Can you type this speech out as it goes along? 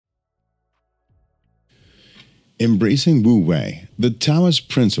Embracing Wu Wei, the Taoist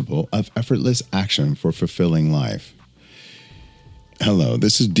principle of effortless action for fulfilling life. Hello,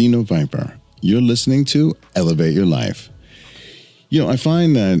 this is Dino Viper. You're listening to Elevate Your Life. I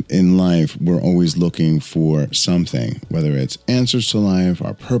find that in life, we're always looking for something, whether it's answers to life,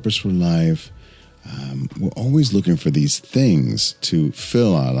 our purpose for life. We're always looking for these things to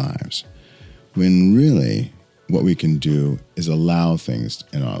fill our lives, when really what we can do is allow things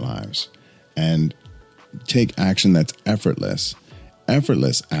in our lives and take action that's effortless.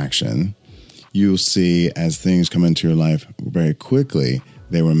 Effortless action, you'll see as things come into your life very quickly,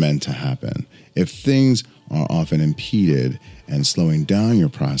 they were meant to happen. If things are often impeded and slowing down your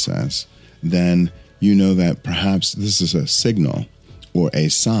process, then you know that perhaps this is a signal or a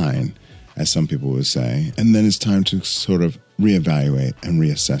sign, as some people would say, and then it's time to sort of reevaluate and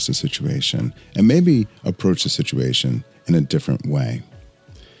reassess the situation and maybe approach the situation in a different way.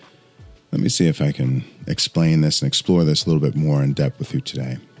 Let me see if I can explain this and explore this a little bit more in depth with you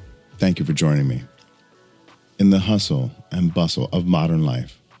today. Thank you for joining me. In the hustle and bustle of modern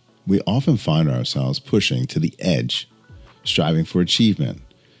life, we often find ourselves pushing to the edge, striving for achievement,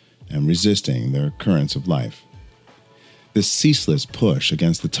 and resisting the currents of life. This ceaseless push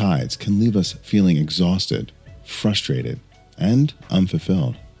against the tides can leave us feeling exhausted, frustrated, and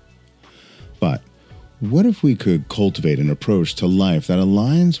unfulfilled. But what if we could cultivate an approach to life that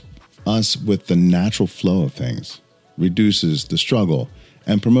aligns us with the natural flow of things, reduces the struggle,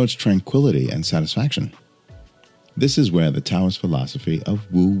 and promotes tranquility and satisfaction? This is where the Taoist philosophy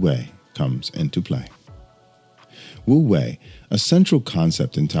of Wu Wei comes into play. Wu Wei, a central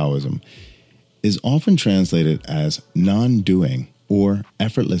concept in Taoism, is often translated as non-doing or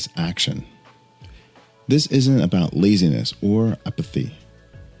effortless action. This isn't about laziness or apathy,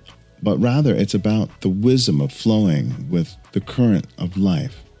 but rather it's about the wisdom of flowing with the current of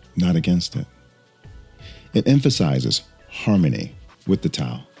life, not against it. It emphasizes harmony with the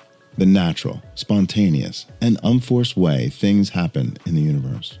Tao, the natural, spontaneous, and unforced way things happen in the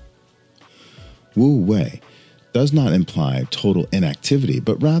universe. Wu Wei does not imply total inactivity,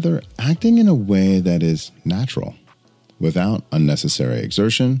 but rather acting in a way that is natural, without unnecessary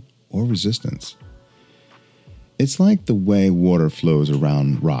exertion or resistance. It's like the way water flows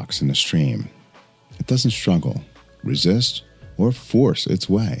around rocks in a stream. It doesn't struggle, resist, or force its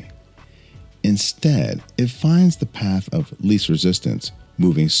way. Instead, it finds the path of least resistance,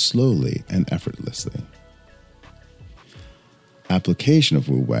 moving slowly and effortlessly. Application of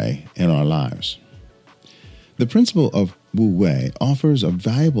Wu Wei in our lives. The principle of Wu Wei offers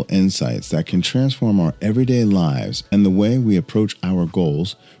valuable insights that can transform our everyday lives and the way we approach our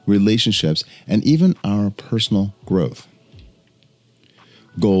goals, relationships, and even our personal growth.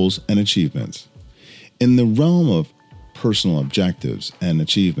 Goals and achievements. In the realm of personal objectives and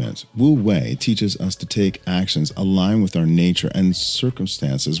achievements, Wu Wei teaches us to take actions aligned with our nature and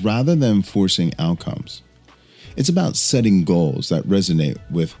circumstances rather than forcing outcomes. It's about setting goals that resonate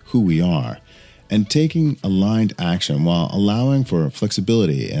with who we are and taking aligned action while allowing for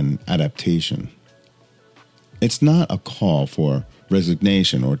flexibility and adaptation. It's not a call for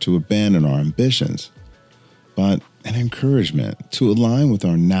resignation or to abandon our ambitions, but an encouragement to align with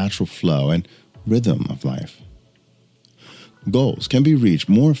our natural flow and rhythm of life. Goals can be reached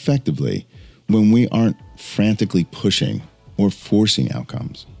more effectively when we aren't frantically pushing or forcing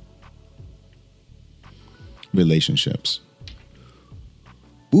outcomes. Relationships.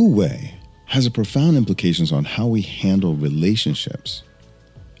 Wu Wei has profound implications on how we handle relationships.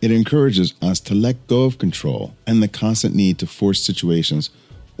 It encourages us to let go of control and the constant need to force situations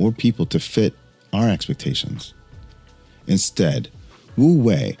or people to fit our expectations. Instead, Wu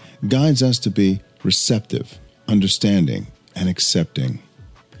Wei guides us to be receptive, understanding, and accepting.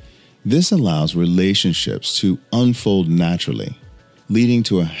 This allows relationships to unfold naturally, leading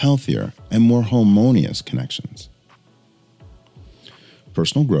to a healthier and more harmonious connections.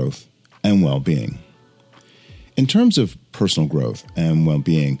 Personal growth and well-being. In terms of personal growth and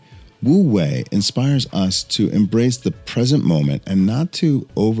well-being, Wu Wei inspires us to embrace the present moment and not to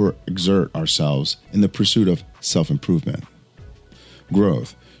overexert ourselves in the pursuit of self-improvement.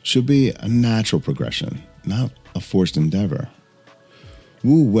 Growth should be a natural progression, not a forced endeavor.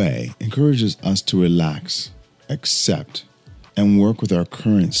 Wu Wei encourages us to relax, accept, and work with our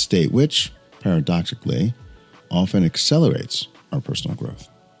current state, which, paradoxically, often accelerates our personal growth.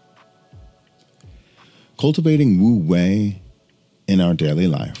 Cultivating Wu Wei in our daily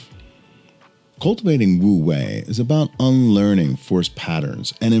life. Cultivating Wu Wei is about unlearning forced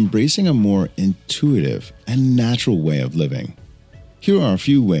patterns and embracing a more intuitive and natural way of living. Here are a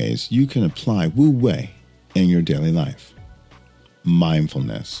few ways you can apply Wu Wei in your daily life.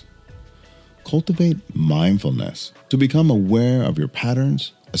 Mindfulness. cultivate mindfulness to become aware of your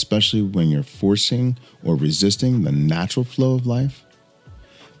patterns, especially when you're forcing or resisting the natural flow of life.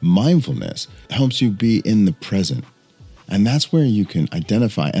 Mindfulness helps you be in the present, and that's where you can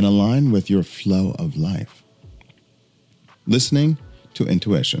identify and align with your flow of life. Listening to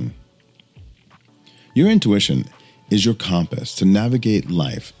intuition. Your intuition is your compass to navigate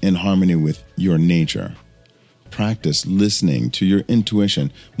life in harmony with your nature. Practice listening to your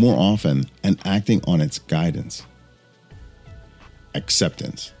intuition more often and acting on its guidance.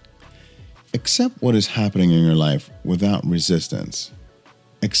 Acceptance. Accept what is happening in your life without resistance.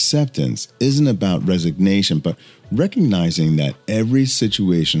 Acceptance isn't about resignation, but recognizing that every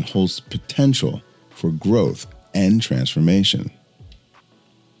situation holds potential for growth and transformation.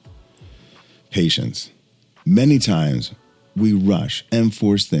 Patience. Many times we rush and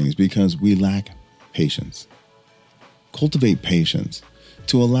force things because we lack patience. Cultivate patience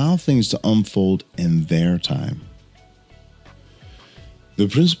to allow things to unfold in their time. The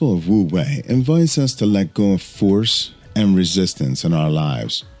principle of Wu Wei invites us to let go of force and resistance in our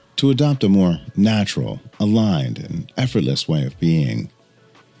lives to adopt a more natural, aligned, and effortless way of being.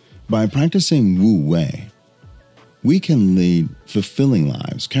 By practicing Wu Wei, we can lead fulfilling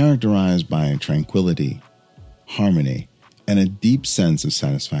lives characterized by tranquility, harmony, and a deep sense of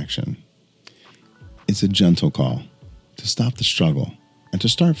satisfaction. It's a gentle call to stop the struggle and to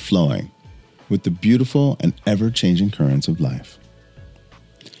start flowing with the beautiful and ever-changing currents of life.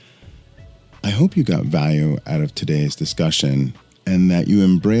 I hope you got value out of today's discussion and that you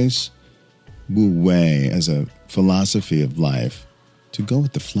embrace Wu Wei as a philosophy of life to go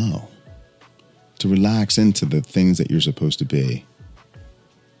with the flow, to relax into the things that you're supposed to be,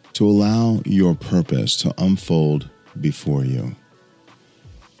 to allow your purpose to unfold before you,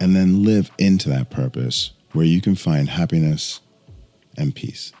 and then live into that purpose where you can find happiness and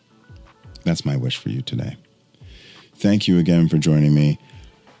peace. That's my wish for you today. Thank you again for joining me.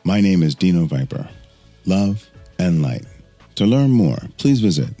 My name is Dino Viper. Love and light. To learn more, please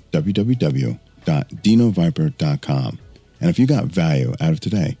visit www.dinoviper.com. And if you got value out of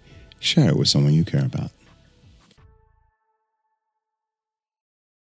today, share it with someone you care about.